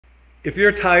If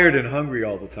you're tired and hungry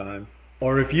all the time,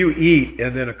 or if you eat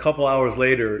and then a couple hours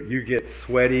later you get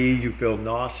sweaty, you feel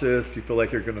nauseous, you feel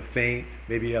like you're going to faint,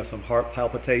 maybe you have some heart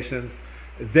palpitations,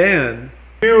 then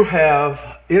you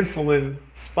have insulin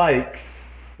spikes,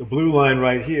 the blue line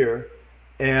right here,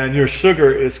 and your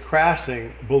sugar is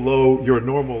crashing below your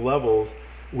normal levels,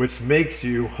 which makes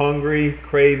you hungry,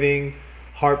 craving,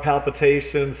 heart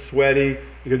palpitations, sweaty,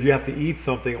 because you have to eat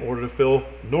something in order to feel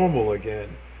normal again.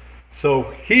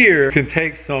 So here you can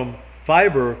take some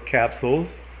fiber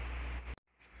capsules,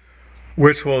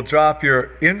 which will drop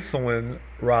your insulin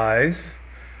rise.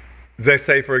 They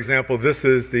say, for example, this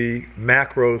is the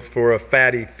macros for a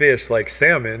fatty fish like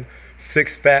salmon: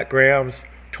 6 fat grams,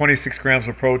 26 grams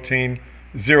of protein,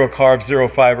 0 carbs, 0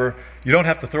 fiber. You don't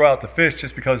have to throw out the fish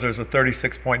just because there's a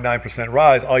 36.9%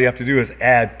 rise. All you have to do is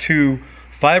add 2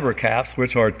 fiber caps,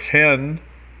 which are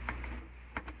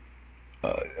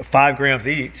 5 grams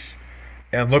each.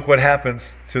 And look what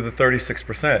happens to the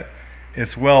 36%.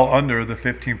 It's well under the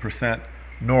 15%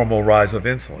 normal rise of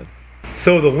insulin.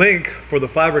 So the link for the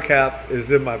fiber caps is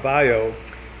in my bio.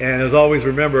 And as always,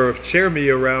 remember, share me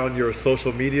around your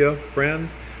social media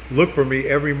friends. Look for me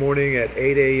every morning at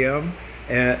 8 a.m.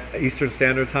 at Eastern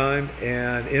Standard Time,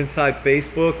 and inside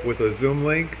Facebook with a Zoom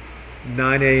link,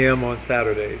 9 a.m. on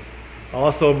Saturdays.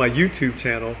 Also my YouTube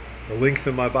channel, the link's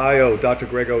in my bio, Dr.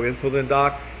 Grego Insulin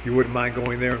Doc. If you wouldn't mind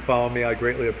going there and following me, I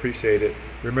greatly appreciate it.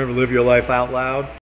 Remember, live your life out loud.